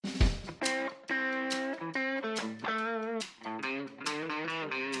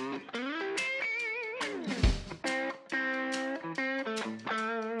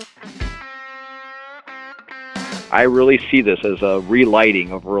I really see this as a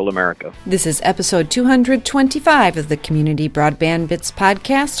relighting of rural America. This is episode 225 of the Community Broadband Bits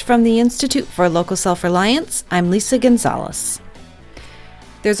podcast from the Institute for Local Self-Reliance. I'm Lisa Gonzalez.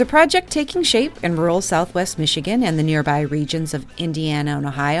 There's a project taking shape in rural southwest Michigan and the nearby regions of Indiana and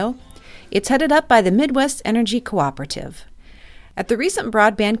Ohio. It's headed up by the Midwest Energy Cooperative. At the recent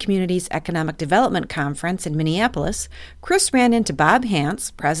Broadband Communities Economic Development Conference in Minneapolis, Chris ran into Bob Hance,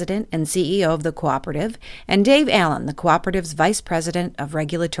 President and CEO of the cooperative, and Dave Allen, the cooperative's Vice President of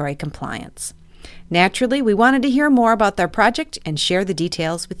Regulatory Compliance. Naturally, we wanted to hear more about their project and share the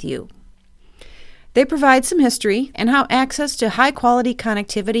details with you. They provide some history and how access to high-quality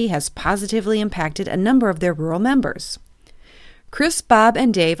connectivity has positively impacted a number of their rural members. Chris, Bob,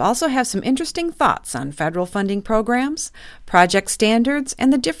 and Dave also have some interesting thoughts on federal funding programs, project standards,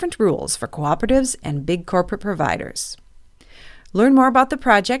 and the different rules for cooperatives and big corporate providers. Learn more about the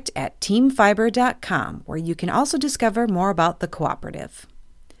project at teamfiber.com, where you can also discover more about the cooperative.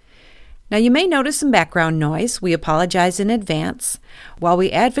 Now, you may notice some background noise. We apologize in advance. While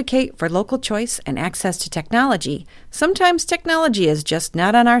we advocate for local choice and access to technology, sometimes technology is just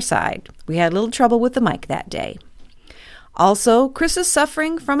not on our side. We had a little trouble with the mic that day. Also, Chris is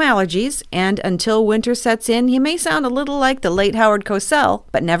suffering from allergies, and until winter sets in, he may sound a little like the late Howard Cosell,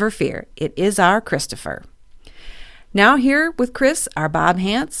 but never fear, it is our Christopher. Now here with Chris are Bob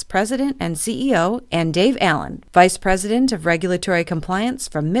Hance, President and CEO, and Dave Allen, Vice President of Regulatory Compliance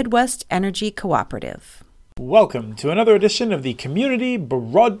from Midwest Energy Cooperative. Welcome to another edition of the Community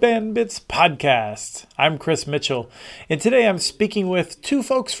Broadband Bits podcast. I'm Chris Mitchell, and today I'm speaking with two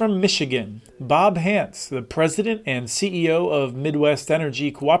folks from Michigan. Bob Hance, the President and CEO of Midwest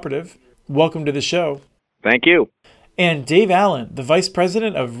Energy Cooperative. Welcome to the show. Thank you. And Dave Allen, the Vice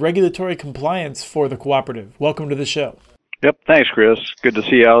President of Regulatory Compliance for the cooperative. Welcome to the show. Yep, thanks, Chris. Good to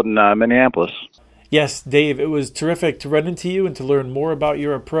see you out in Minneapolis. Yes, Dave, it was terrific to run into you and to learn more about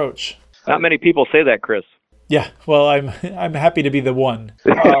your approach. Not many people say that, Chris. Yeah, well, I'm happy to be the one.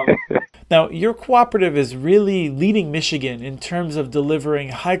 Now, your cooperative is really leading Michigan in terms of delivering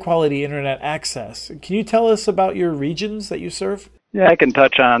high-quality internet access. Can you tell us about your regions that you serve? Yeah, I can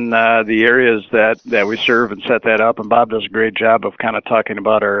touch on the areas that we serve and set that up, and Bob does a great job of kind of talking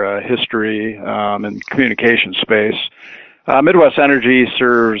about our history and communication space. Midwest Energy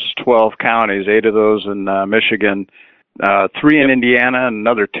serves 12 counties, 8 of those in Michigan, 3 in Indiana, and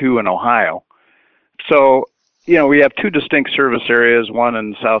another 2 in Ohio. So, we have 2 distinct service areas, one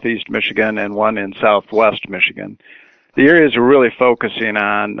in southeast Michigan and one in southwest Michigan. The areas we're really focusing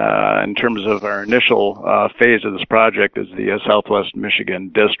on in terms of our initial phase of this project is the southwest Michigan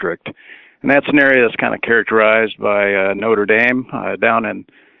district. And that's an area that's kind of characterized by Notre Dame down in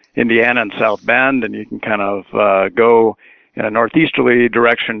Indiana and South Bend, and you can kind of go in a northeasterly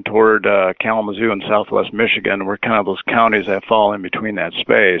direction toward Kalamazoo and southwest Michigan. We're kind of those counties that fall in between that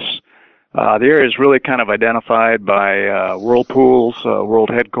space. The area is really kind of identified by Whirlpool's world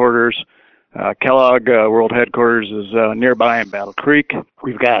headquarters. Kellogg world headquarters is nearby in Battle Creek.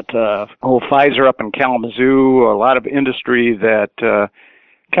 We've got old Pfizer up in Kalamazoo, a lot of industry that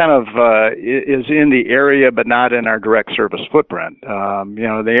kind of is in the area but not in our direct service footprint.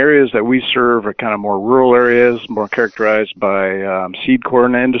 The areas that we serve are kind of more rural areas, more characterized by seed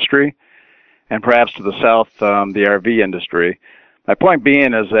corn industry, and perhaps to the south, the RV industry. My point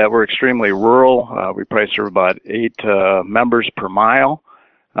being is that we're extremely rural. We probably serve about 8 members per mile.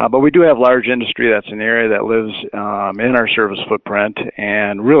 But we do have large industry that's an area that lives in our service footprint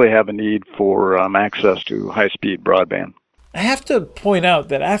and really have a need for access to high-speed broadband. I have to point out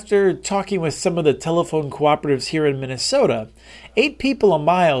that after talking with some of the telephone cooperatives here in Minnesota, 8 people a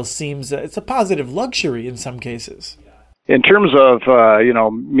mile seems it's a positive luxury in some cases. In terms of,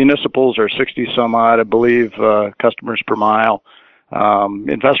 municipals are 60 some odd, I believe, customers per mile.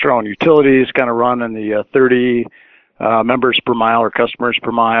 Investor-owned utilities kind of run in the 30 members per mile or customers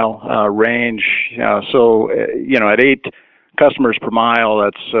per mile range. So at 8 customers per mile,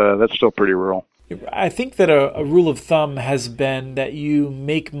 that's still pretty rural. I think that a rule of thumb has been that you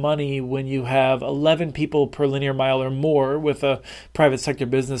make money when you have 11 people per linear mile or more with a private sector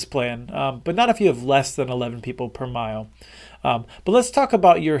business plan, but not if you have less than 11 people per mile. But let's talk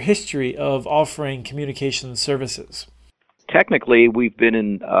about your history of offering communication services. Technically, we've been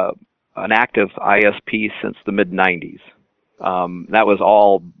in an active ISP since the mid-'90s. That was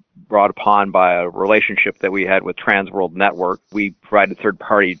all brought upon by a relationship that we had with Transworld Network. We provided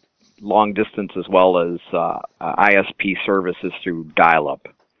third-party long distance as well as ISP services through dial-up.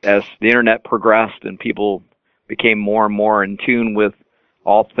 As the internet progressed and people became more and more in tune with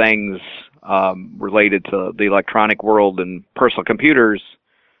all things related to the electronic world and personal computers,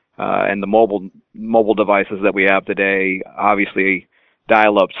 and the mobile devices that we have today, obviously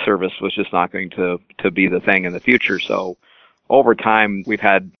dial-up service was just not going to be the thing in the future. So over time, we've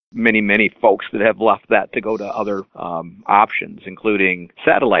had many folks that have left that to go to other options, including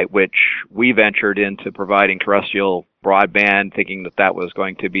satellite, which we ventured into providing terrestrial broadband, thinking that was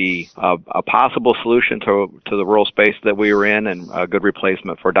going to be a possible solution to the rural space that we were in and a good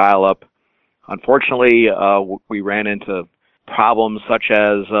replacement for dial-up. Unfortunately, we ran into problems such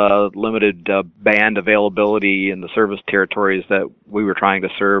as limited band availability in the service territories that we were trying to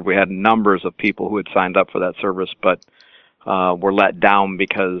serve. We had numbers of people who had signed up for that service, but were let down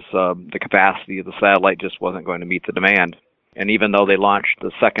because the capacity of the satellite just wasn't going to meet the demand. And even though they launched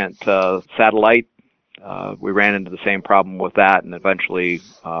the second satellite, we ran into the same problem with that and eventually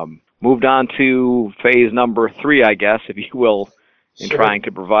moved on to phase number 3, I guess, if you will, in trying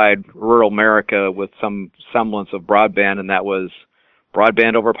to provide rural America with some semblance of broadband, and that was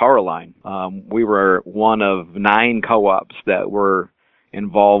broadband over power line. We were one of 9 co-ops that were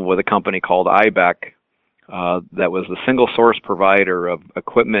involved with a company called IBEC that was the single source provider of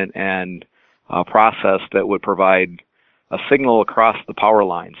equipment and process that would provide a signal across the power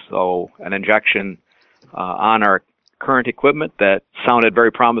lines. So an injection on our current equipment that sounded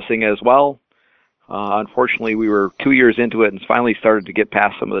very promising as well. Unfortunately, we were 2 years into it and finally started to get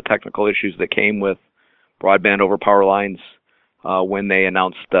past some of the technical issues that came with broadband over power lines when they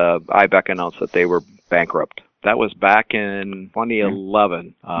announced, IBEC announced that they were bankrupt. That was back in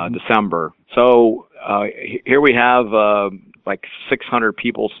 2011, December. So here we have like 600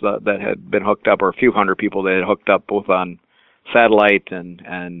 people that had been hooked up, or a few hundred people that had hooked up both on satellite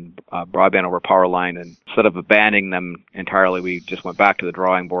and broadband over power line. And instead of abandoning them entirely, we just went back to the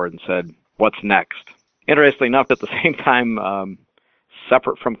drawing board and said, what's next? Interestingly enough, at the same time,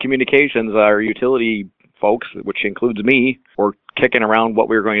 separate from communications, our utility folks, which includes me, were kicking around what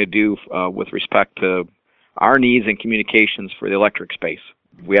we were going to do with respect to our needs and communications for the electric space.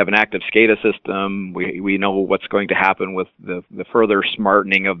 We have an active SCADA system. We know what's going to happen with the further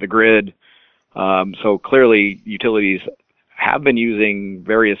smartening of the grid. So clearly, utilities have been using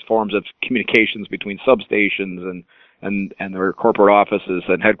various forms of communications between substations and their corporate offices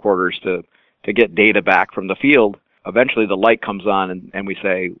and headquarters to get data back from the field. Eventually the light comes on and we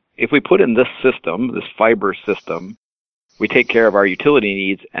say, if we put in this system, this fiber system, we take care of our utility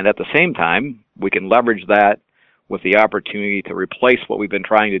needs, and at the same time, we can leverage that with the opportunity to replace what we've been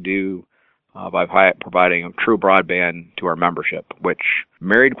trying to do by providing a true broadband to our membership, which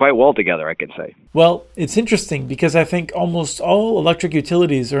married quite well together, I can say. Well, it's interesting because I think almost all electric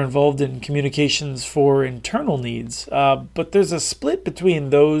utilities are involved in communications for internal needs, but there's a split between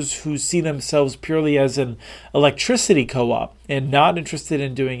those who see themselves purely as an electricity co-op and not interested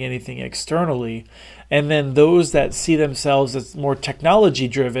in doing anything externally, and then those that see themselves as more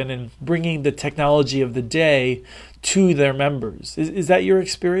technology-driven and bringing the technology of the day to their members. Is that your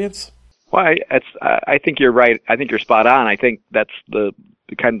experience? Well, I think you're right. I think you're spot on. I think that's the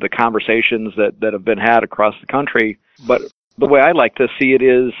kind of the conversations that have been had across the country. But the way I like to see it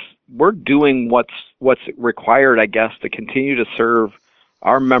is we're doing what's required, I guess, to continue to serve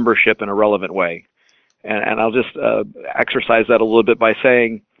our membership in a relevant way. And I'll just exercise that a little bit by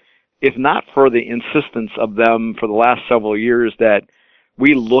saying, if not for the insistence of them for the last several years that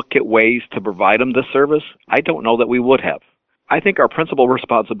we look at ways to provide them this service, I don't know that we would have. I think our principal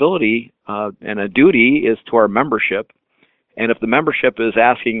responsibility and a duty is to our membership. And if the membership is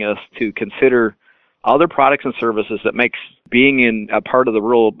asking us to consider other products and services that makes being in a part of the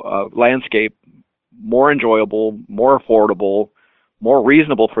rural landscape more enjoyable, more affordable, more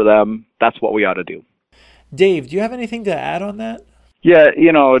reasonable for them, that's what we ought to do. Dave, do you have anything to add on that? Yeah,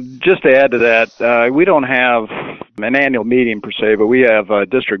 just to add to that, we don't have an annual meeting per se, but we have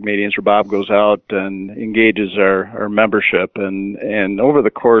district meetings where Bob goes out and engages our membership. And over the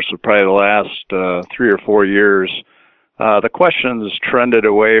course of probably the last 3 or 4 years, the questions trended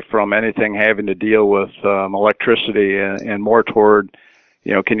away from anything having to deal with electricity and more toward,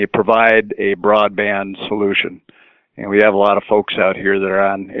 can you provide a broadband solution? And we have a lot of folks out here that are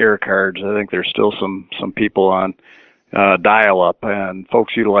on air cards. I think there's still some people on dial-up and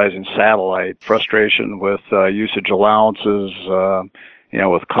folks utilizing satellite, frustration with usage allowances,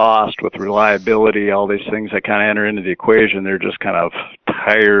 with cost, with reliability, all these things that kind of enter into the equation. They're just kind of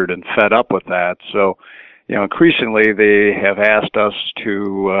tired and fed up with that. So, increasingly they have asked us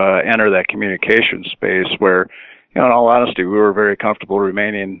to enter that communication space where, in all honesty, we were very comfortable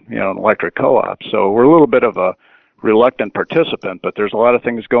remaining, an electric co-op. So we're a little bit of a reluctant participant, but there's a lot of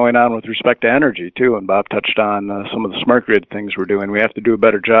things going on with respect to energy too, and Bob touched on some of the smart grid things we're doing. We have to do a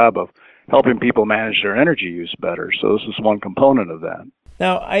better job of helping people manage their energy use better, so this is one component of that.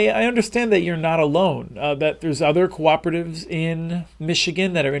 Now, I understand that you're not alone, that there's other cooperatives in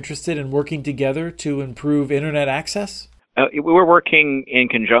Michigan that are interested in working together to improve internet access? We're working in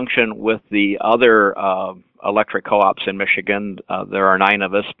conjunction with the other electric co-ops in Michigan. There are 9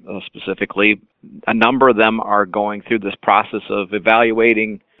 of us specifically. A number of them are going through this process of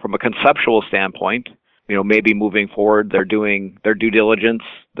evaluating from a conceptual standpoint, maybe moving forward. They're doing their due diligence.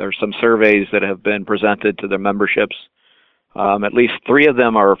 There's some surveys that have been presented to their memberships. At least 3 of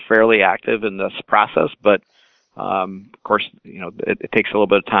them are fairly active in this process, but of course, it takes a little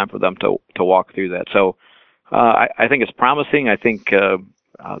bit of time for them to walk through that. So I think it's promising. I think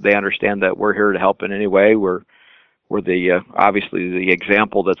they understand that we're here to help in any way. We're the obviously the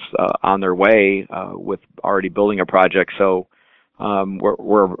example that's on their way with already building a project. So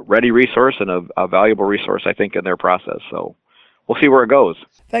we're a ready resource and a valuable resource, I think, in their process. So we'll see where it goes.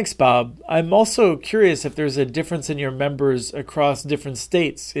 Thanks, Bob. I'm also curious if there's a difference in your members across different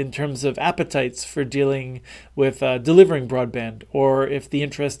states in terms of appetites for dealing with delivering broadband, or if the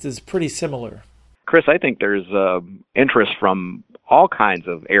interest is pretty similar. Chris, I think there's interest from all kinds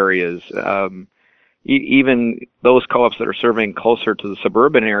of areas, even those co-ops that are serving closer to the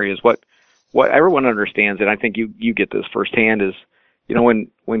suburban areas. What everyone understands, and I think you get this firsthand, is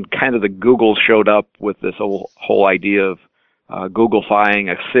when kind of the Google showed up with this whole idea of Googlefying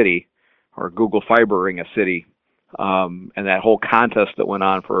a city or Google fibering a city, and that whole contest that went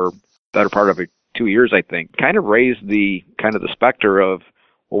on for better part of 2 years, I think, kind of raised the specter of,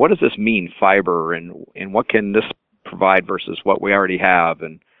 well, what does this mean, fiber, and what can this provide versus what we already have,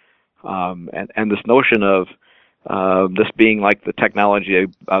 and this notion of this being like the technology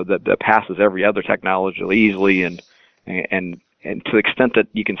that passes every other technology easily, and to the extent that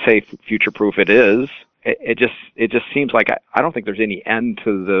you can say future-proof it is. It just seems like I don't think there's any end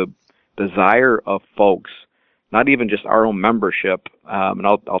to the desire of folks, not even just our own membership, and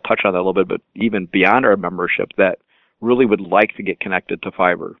I'll touch on that a little bit, but even beyond our membership, that really would like to get connected to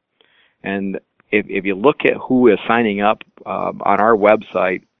fiber. And if you look at who is signing up on our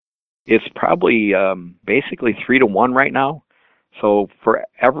website, it's probably basically 3 to 1 right now. So for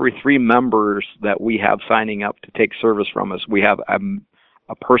every 3 members that we have signing up to take service from us, we have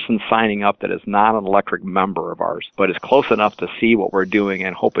a person signing up that is not an electric member of ours, but is close enough to see what we're doing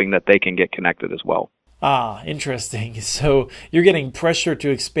and hoping that they can get connected as well. Ah, interesting. So you're getting pressure to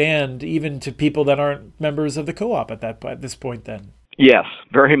expand even to people that aren't members of the co-op at this point then? Yes,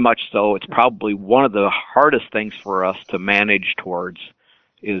 very much so. It's probably one of the hardest things for us to manage towards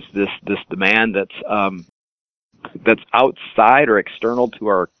is this demand that's outside or external to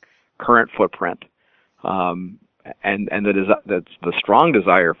our current footprint. And that's the strong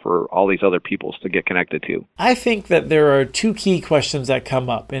desire for all these other peoples to get connected to. I think that there are 2 key questions that come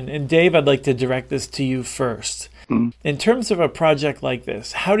up. And Dave, I'd like to direct this to you first. Mm-hmm. In terms of a project like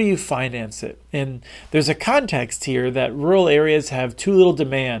this, how do you finance it? And there's a context here that rural areas have too little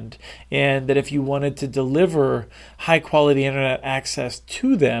demand, and that if you wanted to deliver high-quality internet access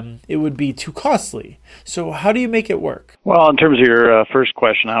to them, it would be too costly. So how do you make it work? Well, in terms of your first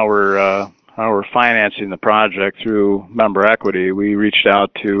question, how we're financing the project through member equity, we reached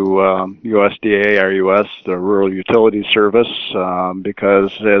out to USDA, RUS, the Rural Utilities Service,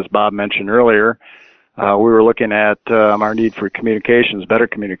 because, as Bob mentioned earlier, we were looking at our need for communications, better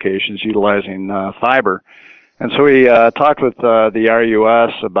communications, utilizing fiber. And so we talked with the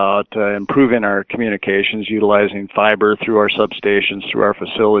RUS about improving our communications, utilizing fiber through our substations, through our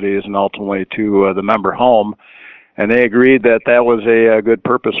facilities, and ultimately to the member home. And they agreed that that was a good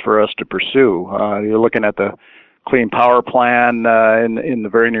purpose for us to pursue. You're looking at the Clean Power Plan in the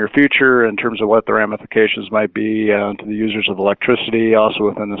very near future in terms of what the ramifications might be to the users of electricity, also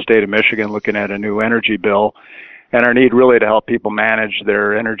within the state of Michigan, looking at a new energy bill, and our need really to help people manage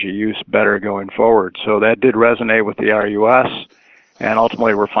their energy use better going forward. So that did resonate with the RUS, and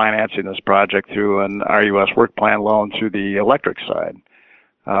ultimately we're financing this project through an RUS work plan loan through the electric side.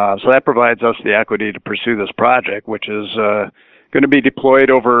 So that provides us the equity to pursue this project, which is going to be deployed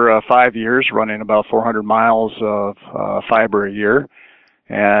over 5 years, running about 400 miles of fiber a year.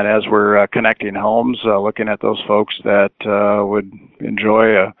 And as we're connecting homes, looking at those folks that would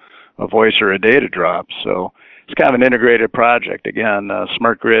enjoy a voice or a data drop. So it's kind of an integrated project. Again,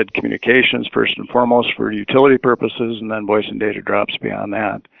 smart grid communications first and foremost for utility purposes, and then voice and data drops beyond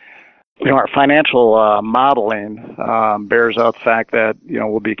that. Our financial modeling bears out the fact that,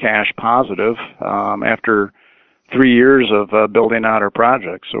 we'll be cash positive after 3 years of building out our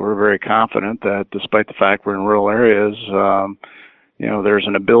project. So we're very confident that despite the fact we're in rural areas, there's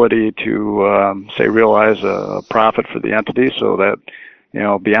an ability to, realize a profit for the entity so that,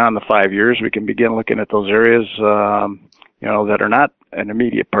 beyond the 5 years, we can begin looking at those areas, that are not an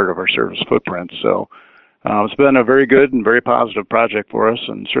immediate part of our service footprint. So it's been a very good and very positive project for us,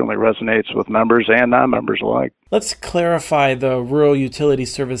 and certainly resonates with members and non-members alike. Let's clarify the rural utility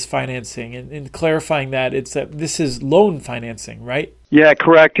service financing. And in clarifying that, it's that this is loan financing, right? Yeah,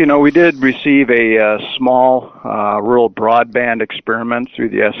 correct. We did receive a small rural broadband experiment through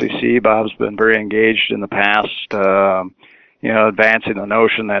the SEC. Bob's been very engaged in the past, advancing the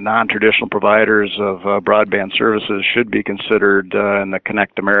notion that non-traditional providers of broadband services should be considered in the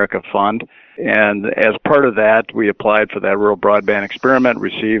Connect America Fund. And as part of that, we applied for that rural broadband experiment,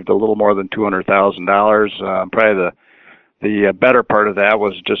 received a little more than $200,000. Probably the better part of that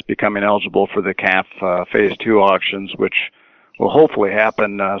was just becoming eligible for the CAF Phase 2 auctions, which will hopefully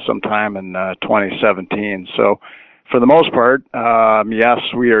happen sometime in 2017. So for the most part, yes,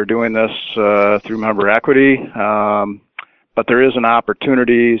 we are doing this through member equity. But there is an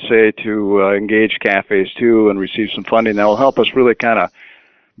opportunity, say, to engage CAF Phase 2 and receive some funding that will help us really kind of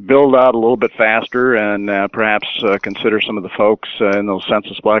build out a little bit faster and perhaps consider some of the folks in those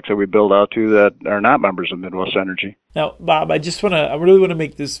census blocks that we build out to that are not members of Midwest Energy. Now, Bob, I really want to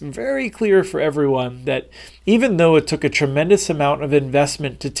make this very clear for everyone that even though it took a tremendous amount of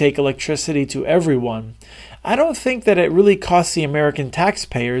investment to take electricity to everyone, I don't think that it really costs the American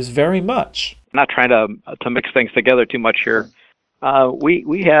taxpayers very much. I'm not trying to mix things together too much here.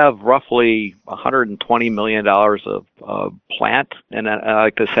 We have roughly $120 million of plant, and I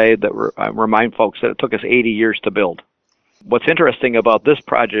like to say that I remind folks that it took us 80 years to build. What's interesting about this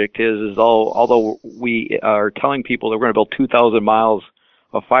project is although we are telling people that we're going to build 2,000 miles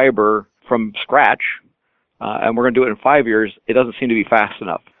of fiber from scratch, and we're going to do it in 5 years, it doesn't seem to be fast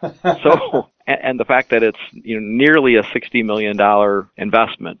enough. So, and the fact that it's nearly a $60 million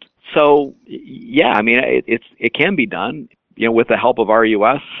investment. So, yeah, I mean, it can be done, with the help of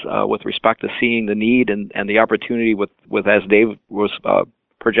RUS, with respect to seeing the need and the opportunity with as Dave was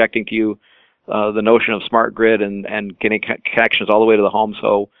projecting to you, the notion of smart grid and getting connections all the way to the home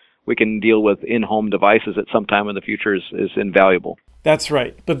so we can deal with in-home devices at some time in the future is invaluable. That's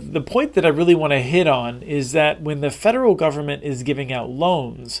right. But the point that I really want to hit on is that when the federal government is giving out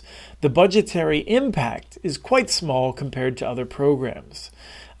loans, the budgetary impact is quite small compared to other programs.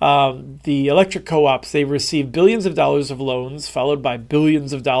 The electric co-ops, they receive billions of dollars of loans, followed by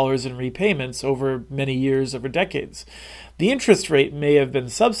billions of dollars in repayments over many years, over decades. The interest rate may have been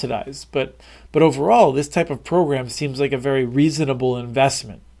subsidized, but overall, this type of program seems like a very reasonable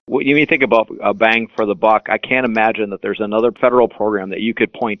investment. When you think about a bang for the buck, I can't imagine that there's another federal program that you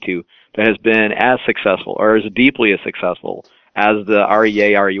could point to that has been as successful or as deeply as successful as the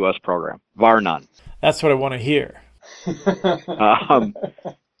REA-RUS program, bar none. That's what I want to hear.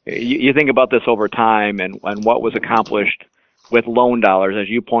 You think about this over time and what was accomplished with loan dollars, as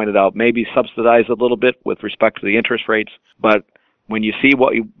you pointed out, maybe subsidized a little bit with respect to the interest rates. But when you see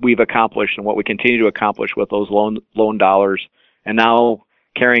what we've accomplished and what we continue to accomplish with those loan dollars, and now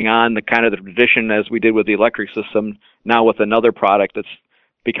carrying on the kind of the tradition as we did with the electric system, now with another product that's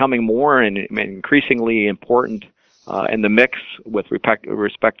becoming more and increasingly important in the mix with respect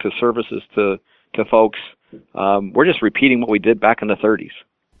to services to folks, we're just repeating what we did back in the 30s.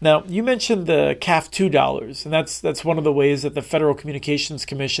 Now, you mentioned the CAF $2, and that's one of the ways that the Federal Communications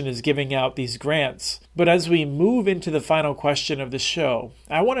Commission is giving out these grants. But as we move into the final question of the show,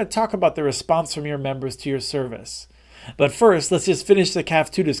 I want to talk about the response from your members to your service. But first, let's just finish the CAF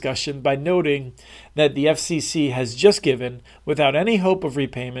 2 discussion by noting that the FCC has just given, without any hope of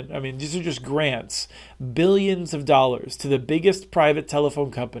repayment, I mean, these are just grants, billions of dollars to the biggest private telephone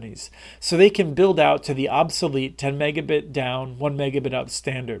companies so they can build out to the obsolete 10 megabit down, 1 megabit up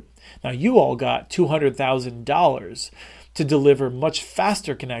standard. Now, you all got $200,000 to deliver much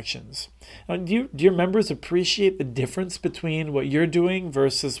faster connections. Now, do your members appreciate the difference between what you're doing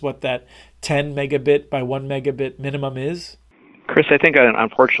versus what that 10 megabit by 1 megabit minimum is? Chris, I think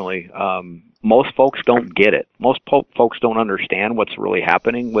unfortunately, most folks don't get it. Most folks don't understand what's really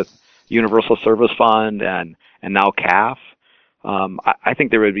happening with Universal Service Fund and now CAF. I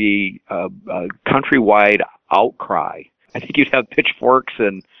think there would be a countrywide outcry. I think you'd have pitchforks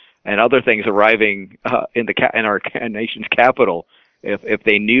and other things arriving in our nation's capital if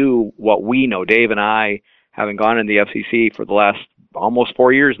they knew what we know. Dave and I, having gone in the FCC for the last almost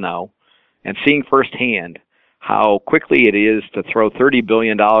 4 years now, and seeing firsthand how quickly it is to throw $30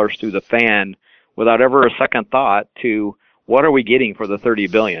 billion through the fan without ever a second thought to what are we getting for the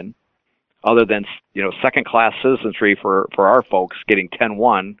 $30 billion, other than second-class citizenry for our folks getting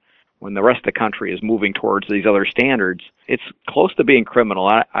 10-1 when the rest of the country is moving towards these other standards. It's close to being criminal.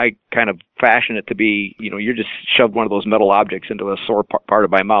 I kind of fashion it to be, you're just shoved one of those metal objects into a sore part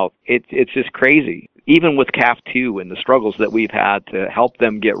of my mouth. It's just crazy. even with CAF2 and the struggles that we've had to help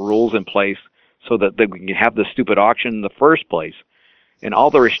them get rules in place so that we can have the stupid auction in the first place, and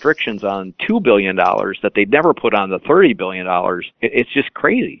all the restrictions on $2 billion that they never put on the $30 billion, it's just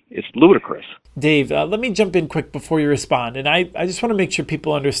crazy. It's ludicrous. Dave, let me jump in quick before you respond. And I just want to make sure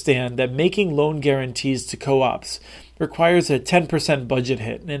people understand that making loan guarantees to co-ops requires a 10% budget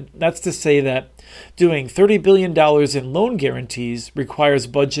hit. And that's to say that doing $30 billion in loan guarantees requires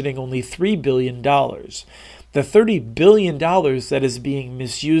budgeting only $3 billion. The $30 billion that is being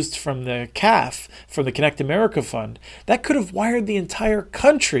misused from the CAF, from the Connect America Fund, that could have wired the entire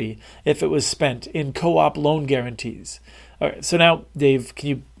country if it was spent in co-op loan guarantees. All right, so now, Dave, can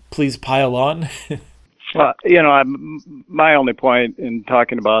you please pile on? My only point in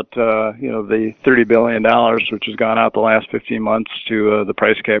talking about, the $30 billion, which has gone out the last 15 months to the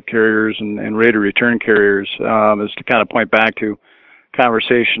price cap carriers and rate of return carriers, is to kind of point back to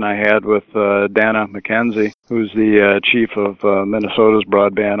conversation I had with Dana McKenzie, who's the chief of Minnesota's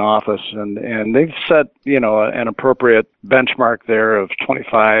broadband office, and they've set an appropriate benchmark there of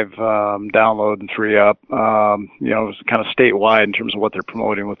 25 download and 3 up, kind of statewide in terms of what they're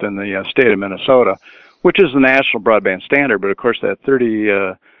promoting within the state of Minnesota, which is the national broadband standard. But of course, that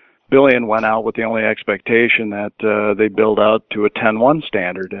 $30 billion went out with the only expectation that they build out to a 10-1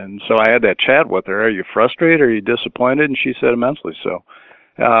 standard. And so I had that chat with her. Are you frustrated? Are you disappointed? And she said immensely so.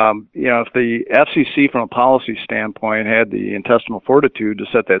 If the FCC from a policy standpoint had the intestinal fortitude to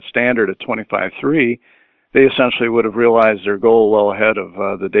set that standard at 25.3, they essentially would have realized their goal well ahead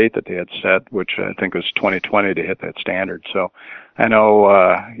of the date that they had set, which I think was 2020 to hit that standard. So I know,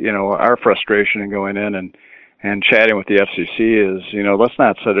 our frustration in going in and chatting with the FCC is, let's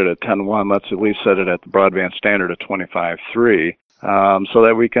not set it at 10.1. Let's at least set it at the broadband standard at 25.3, so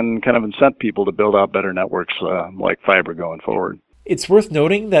that we can kind of incent people to build out better networks like fiber going forward. It's worth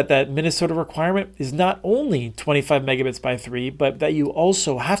noting that Minnesota requirement is not only 25 megabits by 3, but that you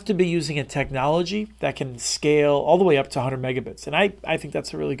also have to be using a technology that can scale all the way up to 100 megabits. And I think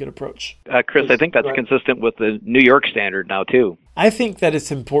that's a really good approach. Chris, I think that's consistent with the New York standard now, too. I think that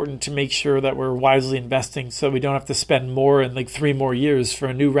it's important to make sure that we're wisely investing so we don't have to spend more in 3 more years for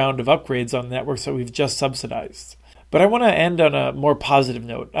a new round of upgrades on networks that we've just subsidized. But I want to end on a more positive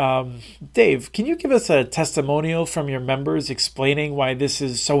note. Dave, can you give us a testimonial from your members explaining why this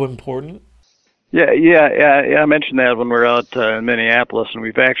is so important? Yeah. I mentioned that when we were out in Minneapolis, and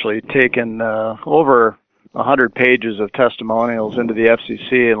we've actually taken over 100 pages of testimonials into the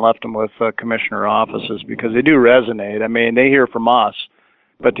FCC and left them with commissioner offices because they do resonate. I mean, they hear from us,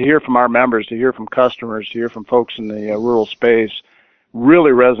 but to hear from our members, to hear from customers, to hear from folks in the rural space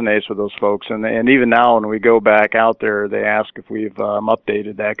really resonates with those folks. And even now when we go back out there, they ask if we've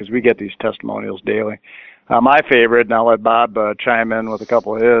updated that because we get these testimonials daily. My favorite, and I'll let Bob chime in with a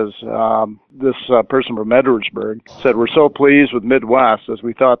couple of his, this person from Edwardsburg said, "We're so pleased with Midwest as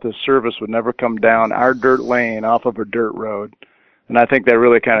we thought this service would never come down our dirt lane off of a dirt road." And I think that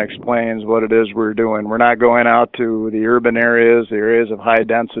really kind of explains what it is we're doing. We're not going out to the urban areas, the areas of high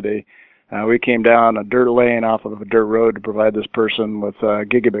density. We came down a dirt lane off of a dirt road to provide this person with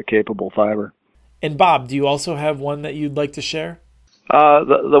gigabit-capable fiber. And Bob, do you also have one that you'd like to share?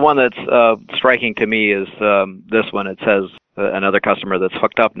 The one that's striking to me is this one. It says, another customer that's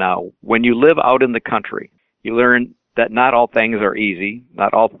hooked up now, "When you live out in the country, you learn that not all things are easy,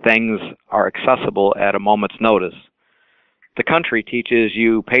 not all things are accessible at a moment's notice. The country teaches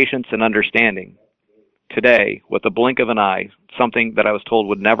you patience and understanding. Today, with the blink of an eye, something that I was told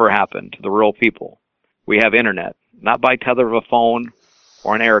would never happen to the rural people. We have internet, not by tether of a phone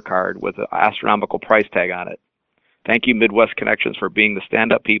or an air card with an astronomical price tag on it. Thank you, Midwest Connections, for being the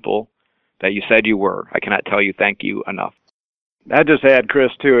stand-up people that you said you were. I cannot tell you thank you enough." I'd just add,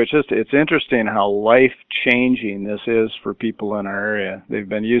 Chris, too, it's interesting how life-changing this is for people in our area. They've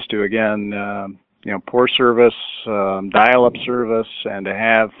been used to, again, poor service, dial-up service, and to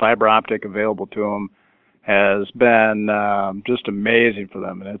have fiber optic available to them has been just amazing for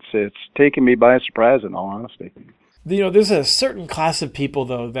them, and it's taken me by surprise, in all honesty. There's a certain class of people,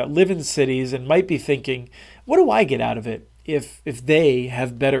 though, that live in cities and might be thinking, what do I get out of it if they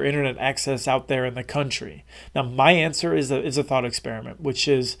have better internet access out there in the country? Now, my answer is a thought experiment, which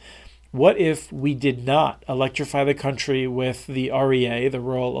is, what if we did not electrify the country with the REA, the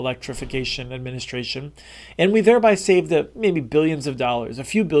Rural Electrification Administration, and we thereby saved maybe billions of dollars, a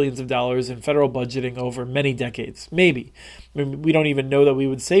few billions of dollars in federal budgeting over many decades? Maybe. I mean, we don't even know that we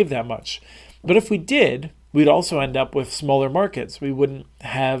would save that much. But if we did, we'd also end up with smaller markets. We wouldn't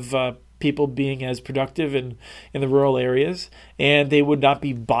have people being as productive in the rural areas, and they would not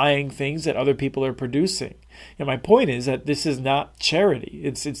be buying things that other people are producing. And my point is that this is not charity.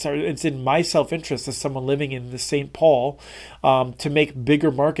 It's in my self-interest as someone living in the St. Paul to make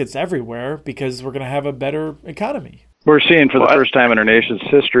bigger markets everywhere, because we're going to have a better economy. We're seeing for the first time in our nation's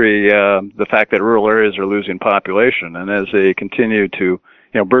history the fact that rural areas are losing population, and as they continue to,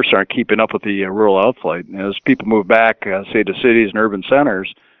 births aren't keeping up with the rural outflight. And as people move back, say, to cities and urban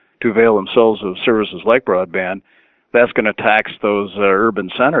centers to avail themselves of services like broadband, that's going to tax those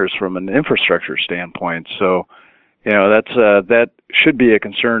urban centers from an infrastructure standpoint. So, that should be a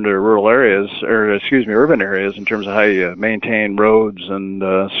concern to rural areas, urban areas, in terms of how you maintain roads and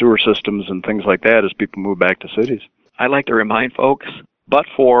sewer systems and things like that as people move back to cities. I'd like to remind folks, but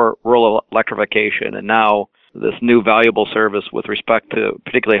for rural electrification and now this new valuable service with respect to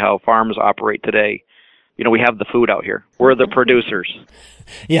particularly how farms operate today, we have the food out here. We're the producers.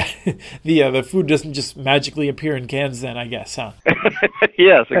 Yeah, the food doesn't just magically appear in cans then, I guess, huh?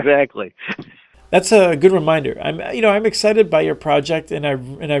 Yes, exactly. That's a good reminder. I'm excited by your project, and I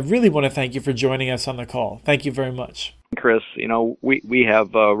really want to thank you for joining us on the call. Thank you very much. Chris, we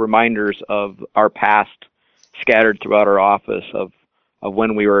have reminders of our past scattered throughout our office of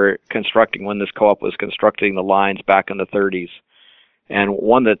when we were when this co-op was constructing the lines back in the 30s. And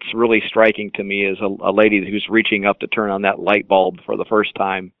one that's really striking to me is a lady who's reaching up to turn on that light bulb for the first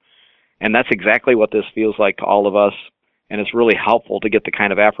time. And that's exactly what this feels like to all of us. And it's really helpful to get the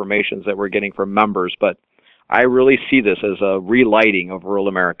kind of affirmations that we're getting from members. But I really see this as a relighting of rural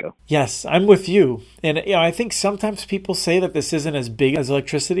America. Yes, I'm with you. And I think sometimes people say that this isn't as big as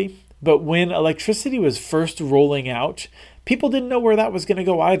electricity. But when electricity was first rolling out, people didn't know where that was going to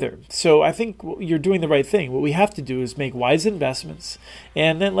go either. So I think you're doing the right thing. What we have to do is make wise investments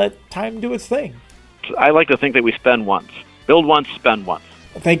and then let time do its thing. I like to think that we spend once. Build once, spend once.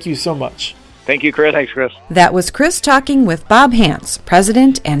 Thank you so much. Thank you, Chris. Thanks, Chris. That was Chris talking with Bob Hance,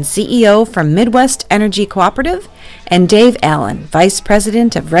 President and CEO from Midwest Energy Cooperative, and Dave Allen, Vice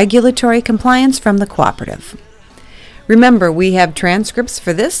President of Regulatory Compliance from the cooperative. Remember, we have transcripts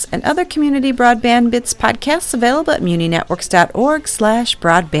for this and other Community Broadband Bits podcasts available at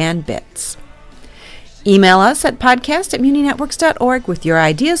muninetworks.org/broadbandbits. Email us at podcast@muninetworks.org with your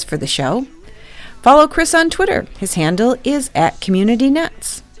ideas for the show. Follow Chris on Twitter. His handle is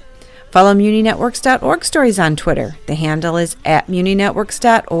 @CommunityNets. Follow muninetworks.org stories on Twitter. The handle is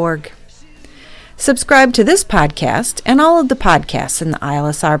 @muninetworks.org. Subscribe to this podcast and all of the podcasts in the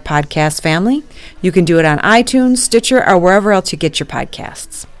ILSR podcast family. You can do it on iTunes, Stitcher, or wherever else you get your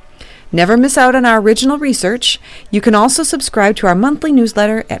podcasts. Never miss out on our original research. You can also subscribe to our monthly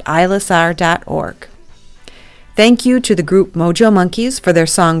newsletter at ilsr.org. Thank you to the group Mojo Monkeys for their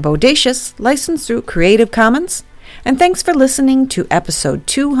song Bodacious, licensed through Creative Commons. And thanks for listening to episode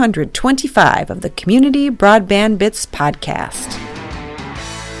 225 of the Community Broadband Bits podcast.